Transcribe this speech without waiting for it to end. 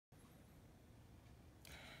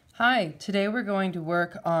Hi, today we're going to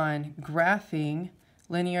work on graphing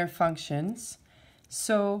linear functions.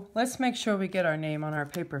 So let's make sure we get our name on our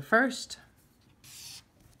paper first.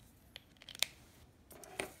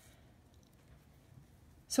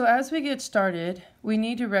 So as we get started, we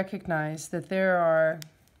need to recognize that there are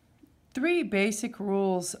three basic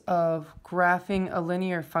rules of graphing a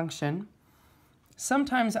linear function.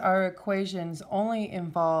 Sometimes our equations only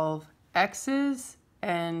involve x's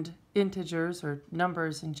and integers or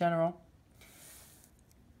numbers in general.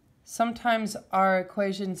 Sometimes our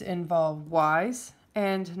equations involve y's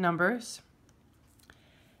and numbers.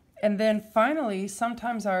 And then finally,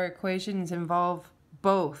 sometimes our equations involve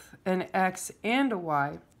both an x and a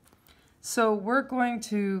y. So we're going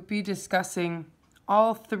to be discussing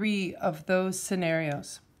all three of those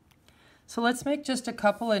scenarios. So let's make just a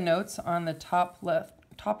couple of notes on the top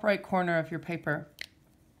right corner of your paper.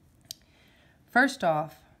 First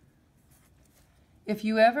off, if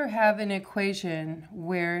you ever have an equation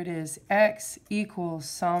where it is x equals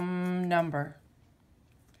some number,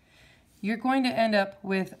 you're going to end up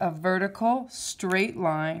with a vertical straight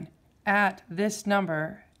line at this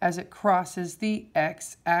number as it crosses the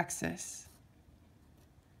x-axis.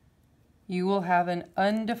 You will have an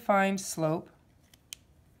undefined slope,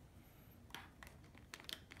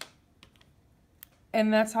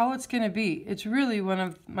 and that's all it's going to be. It's really one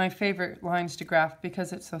of my favorite lines to graph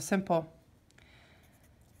because it's so simple.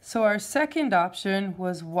 So our second option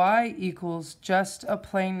was y equals just a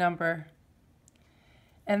plain number.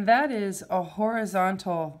 And that is a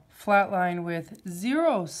horizontal flat line with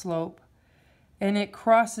zero slope, and it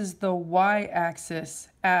crosses the y-axis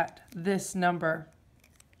at this number.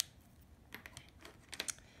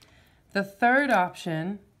 The third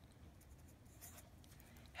option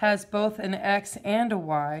has both an x and a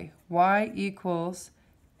y. Y equals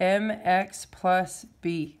mx plus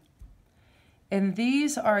b. And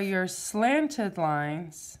these are your slanted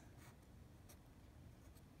lines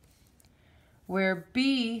where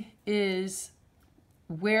b is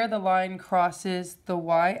where the line crosses the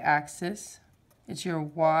y-axis. It's your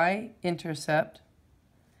y-intercept.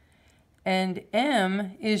 And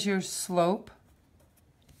m is your slope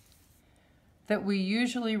that we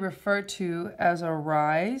usually refer to as a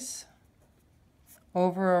rise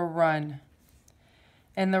over a run.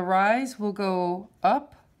 And the rise will go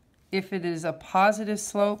up if it is a positive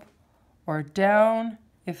slope, or down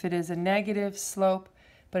if it is a negative slope,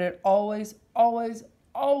 but it always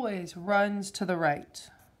runs to the right.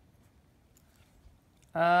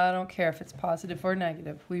 I don't care if it's positive or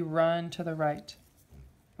negative, we run to the right.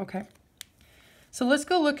 Okay, so let's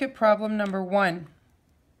go look at problem number 1.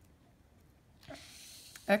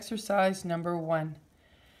 Exercise number 1.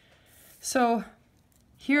 So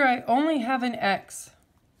here I only have an x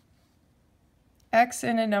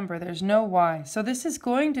and a number, there's no y. So this is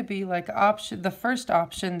going to be like the first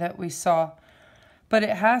option that we saw, but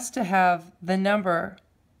it has to have the number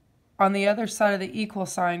on the other side of the equal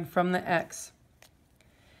sign from the x.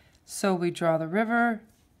 So we draw the river,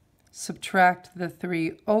 subtract the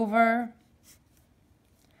 3 over,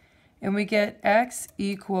 and we get x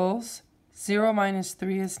equals 0 minus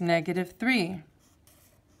 3 is negative 3.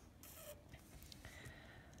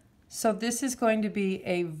 So this is going to be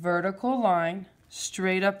a vertical line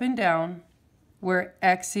straight up and down where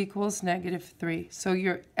x equals negative 3. So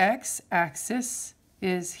your x-axis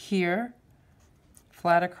is here,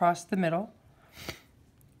 flat across the middle,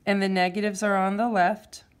 and the negatives are on the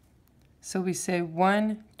left. So we say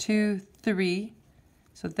 1, 2, 3.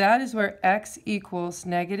 So that is where x equals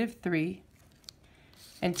negative 3.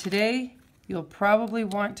 And today you'll probably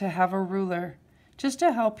want to have a ruler just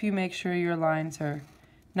to help you make sure your lines are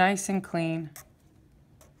nice and clean.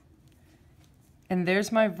 And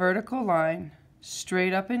there's my vertical line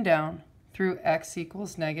straight up and down through x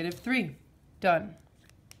equals negative 3. Done.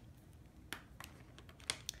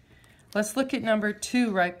 Let's look at number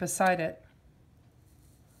 2 right beside it.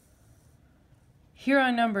 Here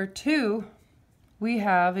on number 2, we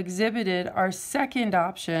have exhibited our second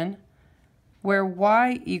option where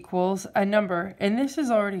y equals a number, and this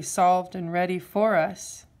is already solved and ready for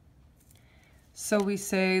us. So we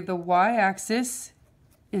say the y-axis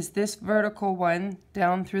is this vertical one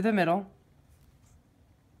down through the middle,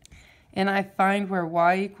 and I find where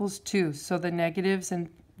y equals 2. So the negatives, and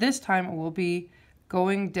this time it will be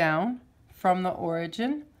going down from the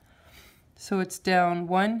origin. So it's down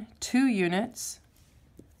 1, 2 units.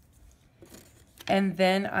 And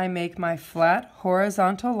then I make my flat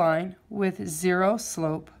horizontal line with 0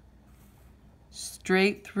 slope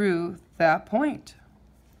straight through that point.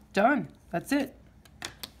 Done. That's it.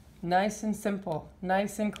 Nice and simple,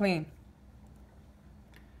 nice and clean.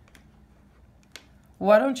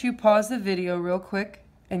 why don't you pause the video real quick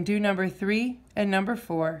and do number 3 and number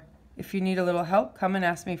 4. If you need a little help, come and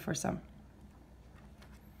ask me for some.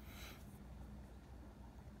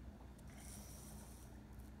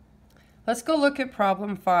 Let's go look at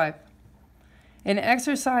problem 5. In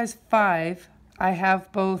exercise 5, I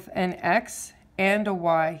have both an x and a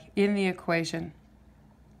y in the equation.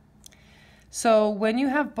 So when you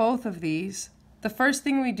have both of these, the first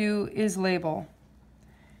thing we do is label.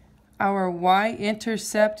 Our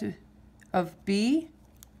y-intercept of b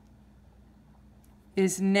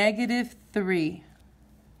is -3.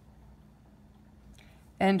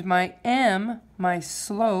 And my m, my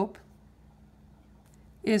slope,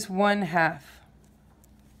 is 1/2.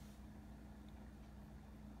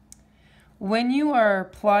 When you are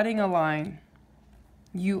plotting a line,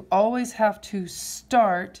 you always have to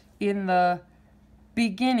start in the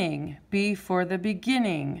beginning, B for the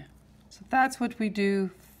beginning. So that's what we do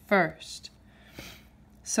first.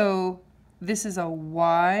 So this is a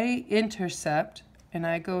y-intercept, and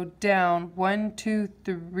I go down 1, 2,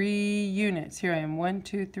 3 units. Here I am, 1,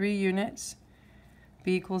 2, 3 units.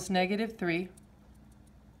 B equals -3.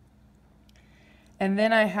 And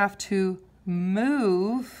then I have to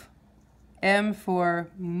move, M for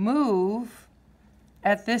move,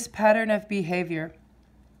 at this pattern of behavior.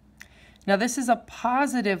 Now this is a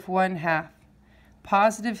positive 1/2.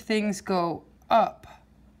 Positive things go up.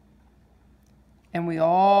 And we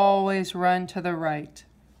always run to the right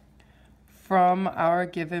from our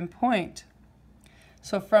given point.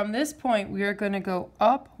 So from this point, we are going to go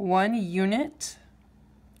up 1 unit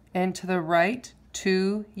and to the right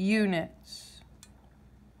 2 units.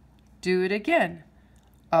 Do it again.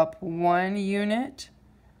 Up 1 unit,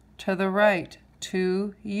 to the right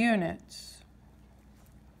 2 units.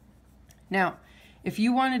 Now, if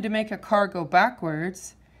you wanted to make a car go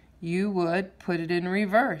backwards, you would put it in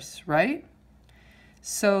reverse, right?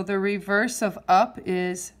 So the reverse of up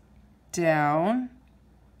is down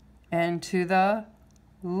and to the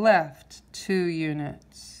left 2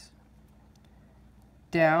 units.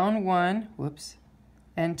 Down 1, whoops,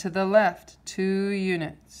 and to the left 2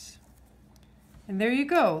 units. And there you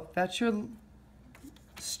go. That's your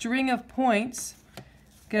string of points.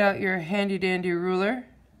 Get out your handy dandy ruler.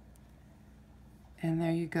 And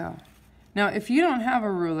there you go. Now, if you don't have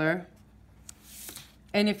a ruler,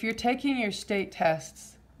 and if you're taking your state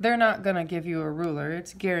tests, they're not going to give you a ruler.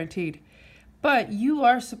 It's guaranteed. But you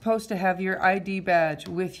are supposed to have your ID badge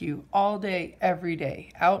with you all day, every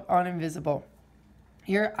day, out on Invisible.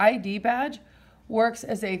 Your ID badge works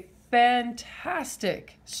as a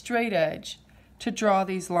fantastic straight edge to draw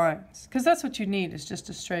these lines, because that's what you need, is just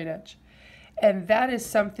a straight edge. And that is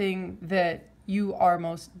something that you are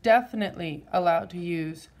most definitely allowed to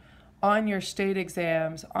use on your state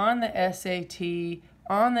exams, on the SAT,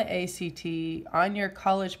 on the ACT, on your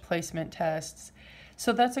college placement tests.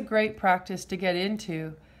 So that's a great practice to get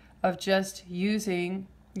into, of just using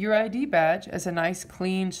your ID badge as a nice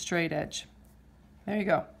clean straight edge. There you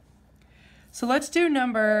go. So let's do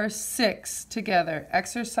number 6 together,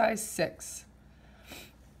 exercise 6.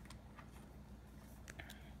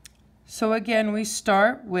 So again, we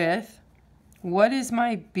start with, what is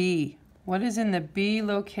my B? What is in the B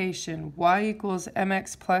location? Y equals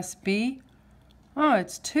mx plus b. Oh,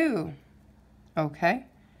 it's 2. Okay.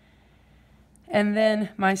 And then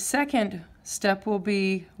my second step will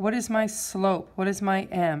be, what is my slope? What is my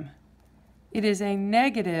m? It is a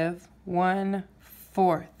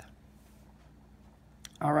 -1/4.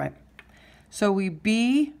 All right. So we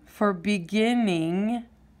B for beginning.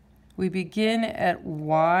 We begin at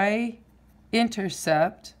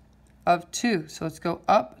y-intercept of 2. So let's go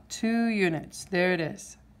up 2 units. There it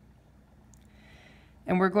is.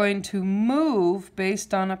 And we're going to move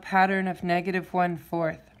based on a pattern of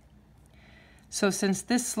 -1/4. So since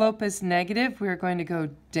this slope is negative, we're going to go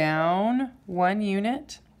down 1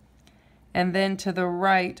 unit and then to the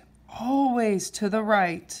right, always to the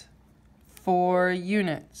right, 4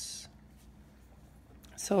 units.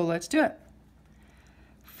 So let's do it.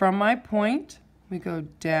 From my point, we go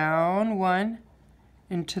down 1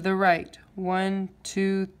 and to the right, 1,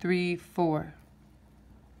 2, 3, 4.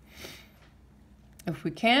 If we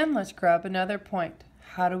can, let's grab another point.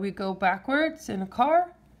 How do we go backwards in a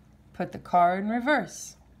car? Put the car in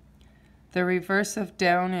reverse. The reverse of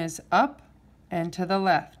down is up and to the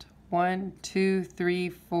left, 1, 2, 3,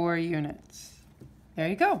 4 units. There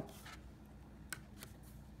you go.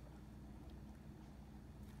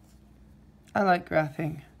 I like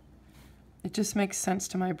graphing. It just makes sense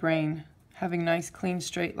to my brain, having nice clean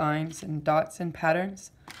straight lines and dots and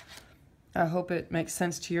patterns. I hope it makes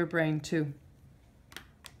sense to your brain too.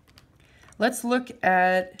 Let's look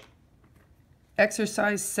at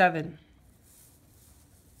exercise 7.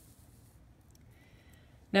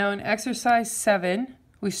 Now in exercise 7,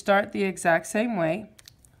 we start the exact same way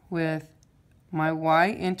with my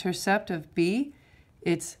y-intercept of b.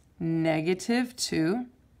 It's -2.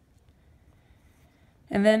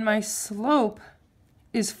 And then my slope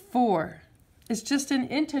is 4. It's just an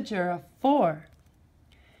integer of 4.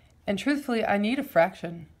 And truthfully, I need a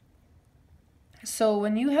fraction. So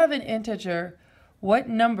when you have an integer, what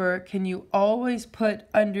number can you always put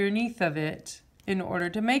underneath of it in order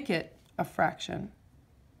to make it a fraction?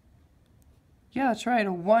 Yeah, that's right,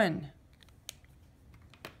 a 1.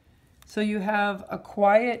 So you have a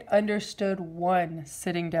quiet, understood 1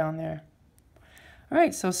 sitting down there. All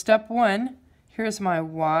right, so step 1, here's my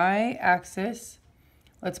y-axis.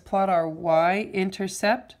 Let's plot our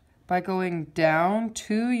y-intercept by going down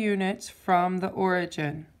 2 units from the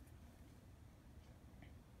origin.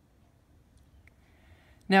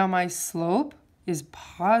 Now my slope is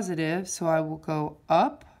positive, so I will go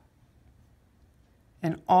up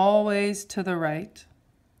and always to the right.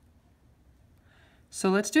 So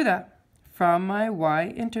let's do that. From my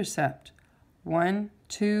y-intercept, 1,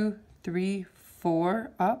 2, 3,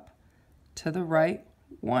 4, up, to the right,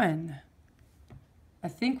 1. I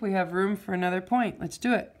think we have room for another point. Let's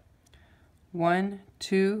do it. 1,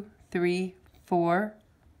 2, 3, 4,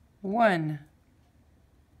 1.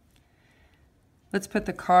 Let's put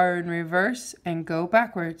the car in reverse and go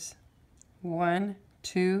backwards. 1,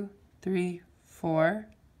 2, 3, 4,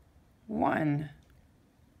 1.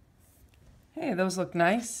 Hey, those look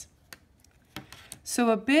nice. So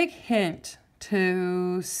a big hint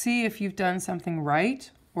to see if you've done something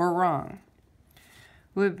right or wrong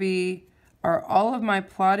would be, are all of my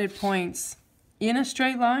plotted points in a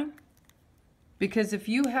straight line? Because if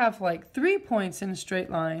you have like 3 points in a straight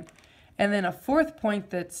line and then a 4th point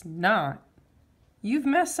that's not, you've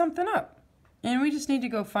messed something up. And we just need to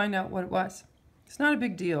go find out what it was. It's not a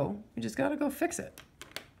big deal. We just got to go fix it.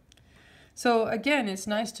 So again, it's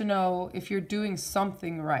nice to know if you're doing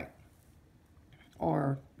something right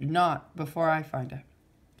or not before I find it.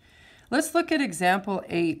 Let's look at example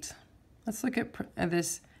 8. Let's look at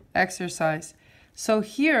this exercise. So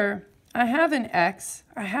here I have an x,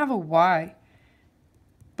 I have a y,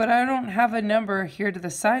 but I don't have a number here to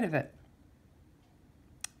the side of it.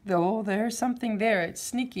 Though there's something there, it's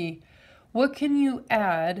sneaky. What can you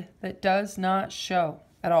add that does not show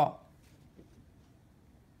at all?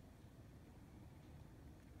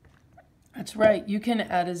 That's right, you can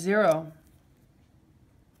add a 0.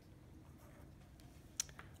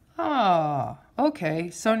 Ah, okay,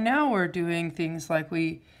 so now we're doing things like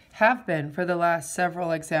we have been for the last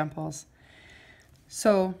several examples.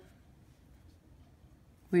 So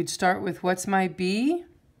we'd start with, what's my b?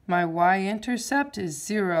 My y-intercept is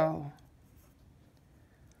 0.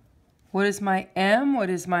 What is my m? What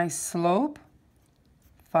is my slope?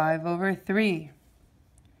 5/3.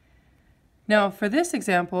 Now for this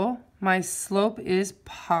example, my slope is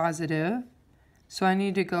positive, so I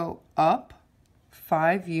need to go up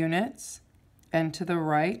 5 units and to the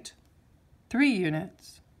right 3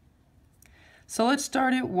 units. So let's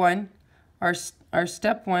start at 1, our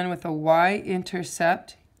step 1 with a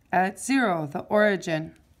y-intercept at 0, the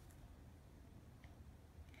origin.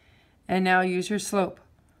 And now use your slope.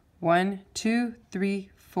 1, 2, 3,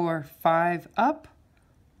 4, 5 up,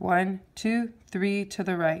 1, 2, 3 to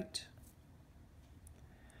the right.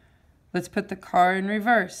 Let's put the car in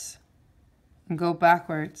reverse and go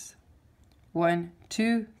backwards. 1,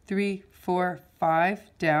 2, 3, 4,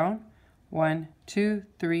 5 down, 1, 2,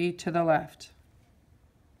 3 to the left.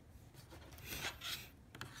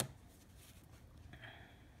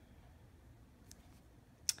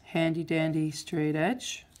 Handy dandy straight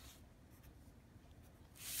edge.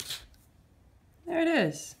 There it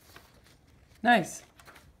is. Nice.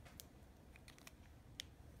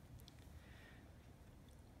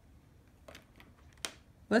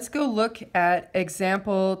 Let's go look at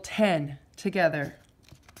example 10 together.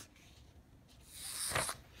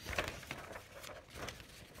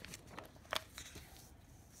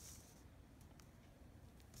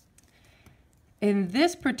 In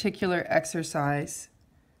this particular exercise,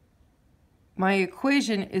 my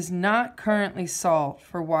equation is not currently solved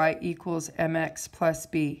for y equals mx plus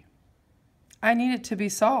b. I need it to be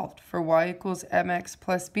solved for y equals mx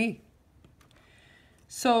plus b.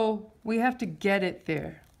 So we have to get it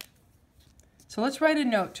there. So let's write a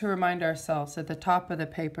note to remind ourselves at the top of the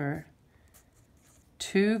paper.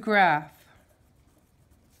 To graph,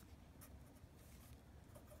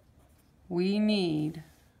 we need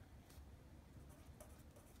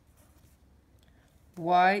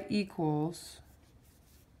y equals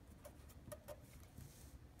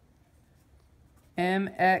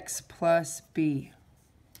mx plus b.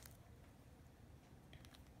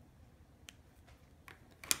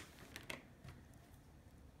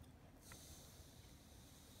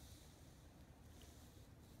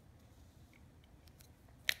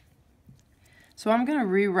 So I'm going to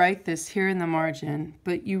rewrite this here in the margin,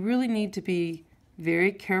 but you really need to be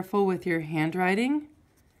very careful with your handwriting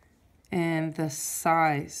and the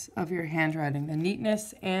size of your handwriting, the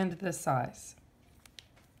neatness and the size.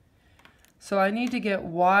 So I need to get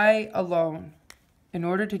y alone. In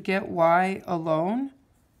order to get y alone,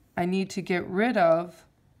 I need to get rid of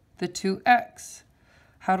the 2x.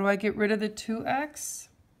 How do I get rid of the 2x?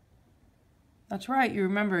 That's right, you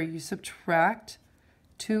remember, you subtract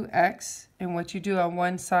 2x, and what you do on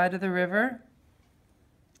one side of the river,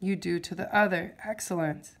 you do to the other.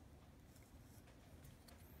 Excellent.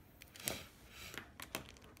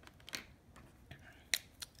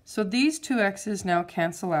 So these two x's now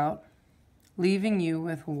cancel out, leaving you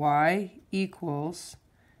with y equals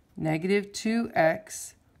negative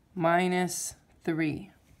 2x minus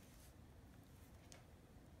 3.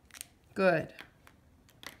 Good.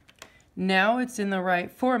 Now it's in the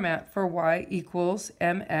right format for y equals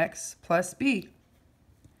mx plus b.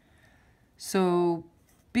 So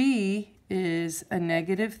b is a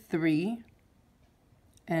negative 3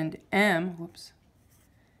 and m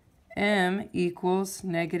equals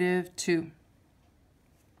negative 2.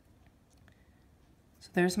 So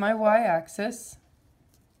there's my y-axis.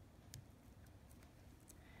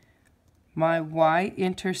 My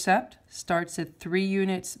y-intercept starts at 3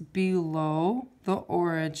 units below the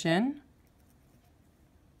origin.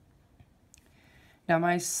 Now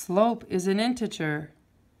my slope is an integer.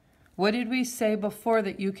 What did we say before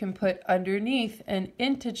that you can put underneath an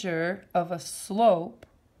integer of a slope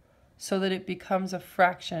so that it becomes a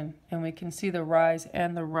fraction and we can see the rise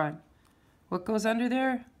and the run? What goes under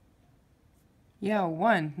there? Yeah,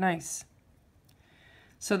 1. Nice.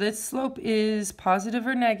 So this slope is positive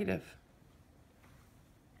or negative?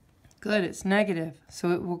 Good, it's negative.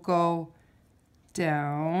 So it will go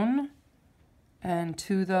down and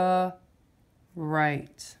to the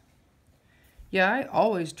right. Yeah, I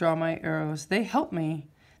always draw my arrows. They help me.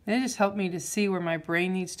 They just help me to see where my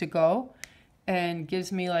brain needs to go and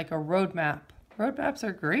gives me like a roadmap. Roadmaps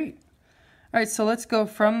are great. All right, so let's go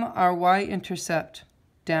from our y-intercept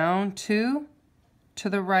down to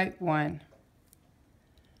the right one.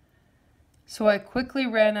 So I quickly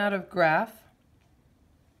ran out of graph.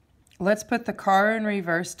 Let's put the car in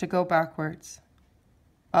reverse to go backwards.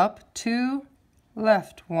 Up 2,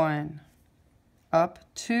 left 1. Up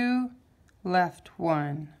 2, left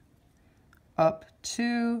 1. Up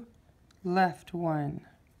 2, left 1.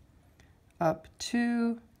 Up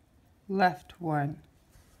 2, left 1.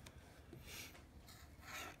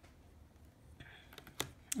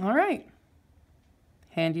 All right.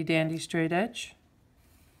 Handy dandy straight edge.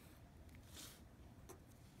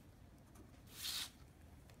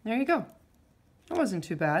 There you go. That wasn't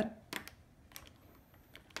too bad.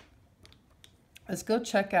 Let's go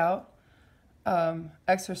check out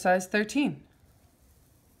exercise 13.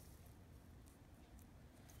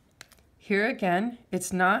 Here again,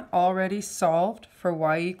 it's not already solved for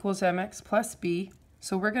y equals mx plus b,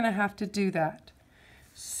 so we're going to have to do that.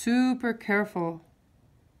 Super careful.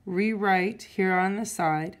 Rewrite here on the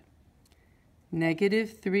side,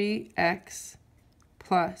 negative 3x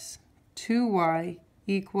plus 2y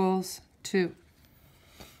equals 2.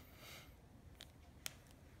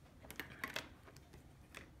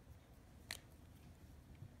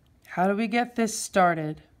 How do we get this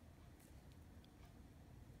started?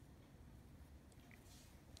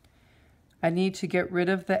 I need to get rid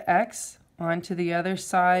of the x onto the other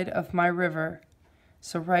side of my river.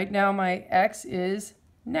 So right now my x is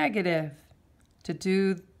negative.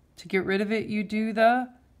 To get rid of it, you do the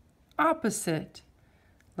opposite.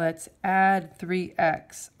 Let's add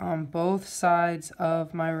 3x on both sides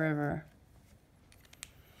of my river.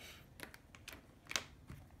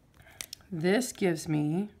 This gives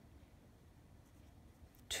me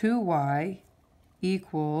 2y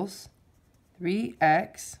equals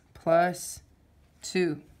 3x plus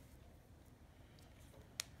 2.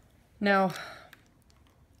 Now,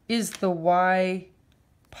 is the y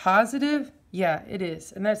positive? Yeah, it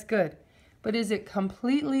is, and that's good. But is it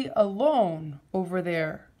completely alone over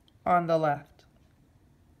there on the left?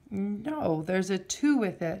 No, there's a 2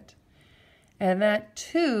 with it. And that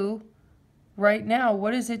 2, right now,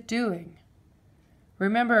 what is it doing?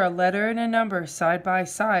 Remember, a letter and a number side by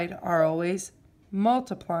side are always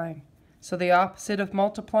multiplying. So the opposite of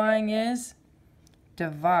multiplying is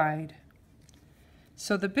divide.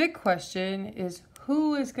 So the big question is,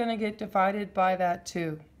 who is going to get divided by that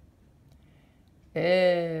 2?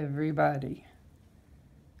 everybody.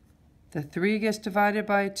 The 3 gets divided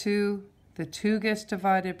by 2, the 2 gets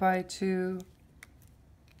divided by 2.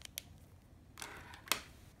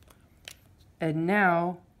 And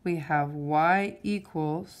now we have y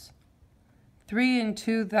equals 3 and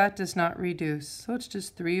 2, that does not reduce. So it's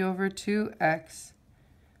just 3 over 2x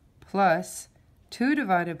plus 2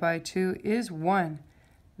 divided by 2 is 1.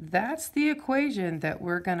 That's the equation that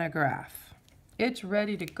we're going to graph. It's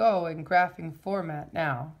ready to go in graphing format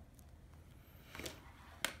now.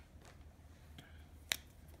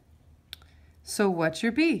 So what's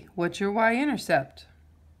your b? What's your y-intercept?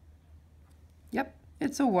 Yep,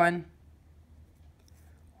 it's a 1.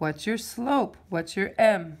 What's your slope? What's your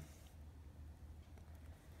m?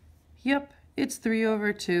 Yep, it's 3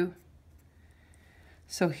 over 2.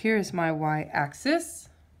 So here's my y-axis.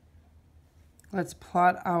 Let's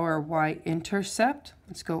plot our y-intercept.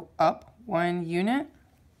 Let's go up 1 unit.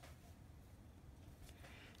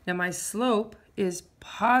 Now my slope is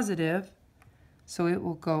positive, so it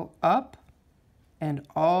will go up and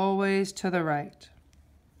always to the right.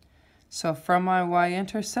 So from my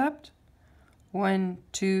y-intercept, 1,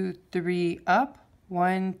 2, 3 up,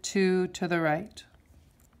 1, 2 to the right.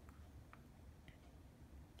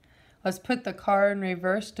 Let's put the car in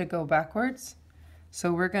reverse to go backwards.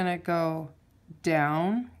 So we're going to go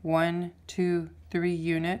down 1, 2, 3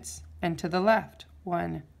 units and to the left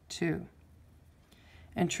 1, 2.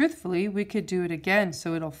 And truthfully, we could do it again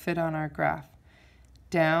so it'll fit on our graph.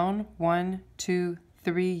 Down 1, 2,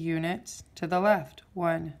 3 units to the left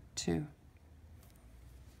 1, 2.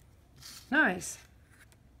 Nice.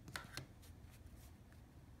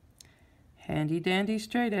 Handy dandy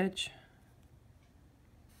straight edge.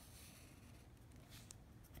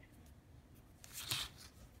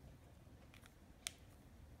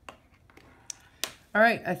 All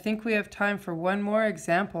right, I think we have time for one more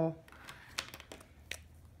example.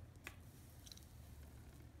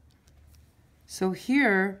 So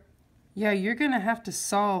here, yeah, you're going to have to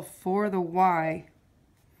solve for the y.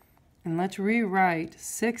 And let's rewrite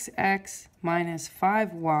 6x minus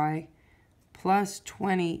 5y plus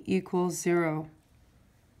 20 equals 0.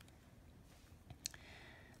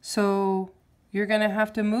 So you're going to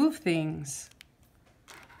have to move things.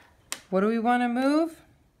 What do we want to move?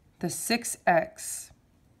 The 6x.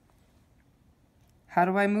 How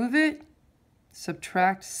do I move it?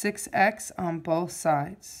 Subtract 6x on both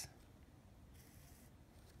sides.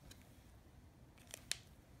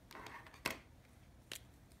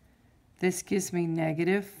 This gives me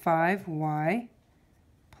negative 5y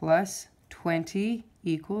plus 20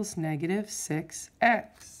 equals negative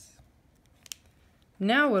 6x.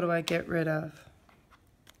 Now what do I get rid of?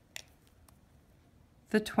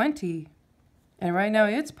 The 20. And right now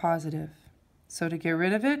it's positive. So to get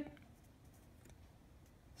rid of it,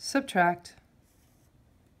 subtract.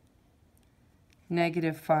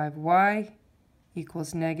 Negative 5y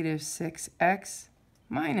equals negative 6x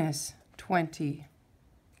minus 20.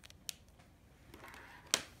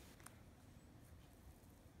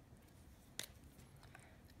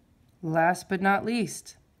 Last but not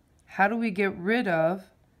least, how do we get rid of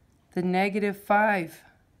the negative 5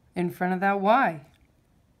 in front of that y?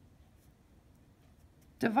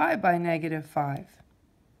 Divide by negative 5.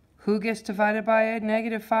 Who gets divided by a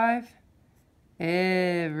negative 5?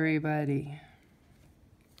 Everybody.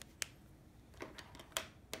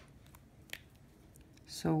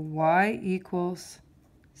 So y equals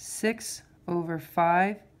 6 over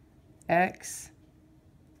 5x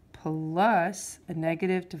plus a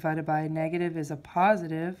negative divided by a negative is a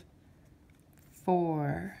positive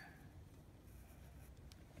 4.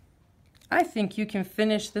 I think you can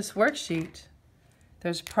finish this worksheet.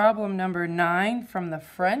 There's problem number 9 from the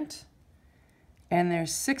front, and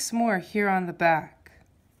there's 6 more here on the back.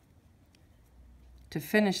 To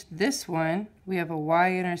finish this one, we have a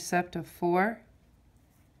y-intercept of 4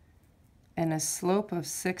 and a slope of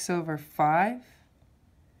 6 over 5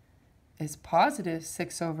 is positive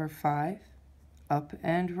 6 over 5, up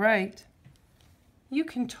and right. You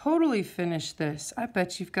can totally finish this. I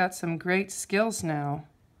bet you've got some great skills now.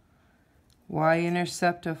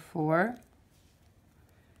 Y-intercept of 4.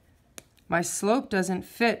 My slope doesn't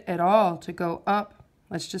fit at all to go up.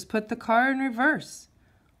 Let's just put the car in reverse.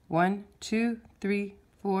 1, 2, 3,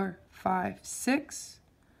 4, 5, 6.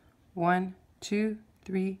 1, 2,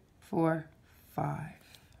 3, 4, 5.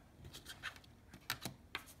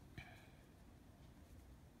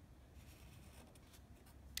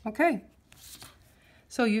 Okay,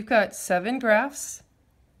 so you've got 7 graphs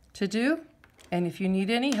to do, and if you need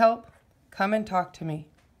any help, come and talk to me.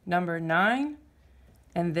 Number 9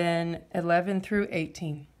 and then 11 through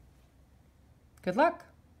 18. Good luck.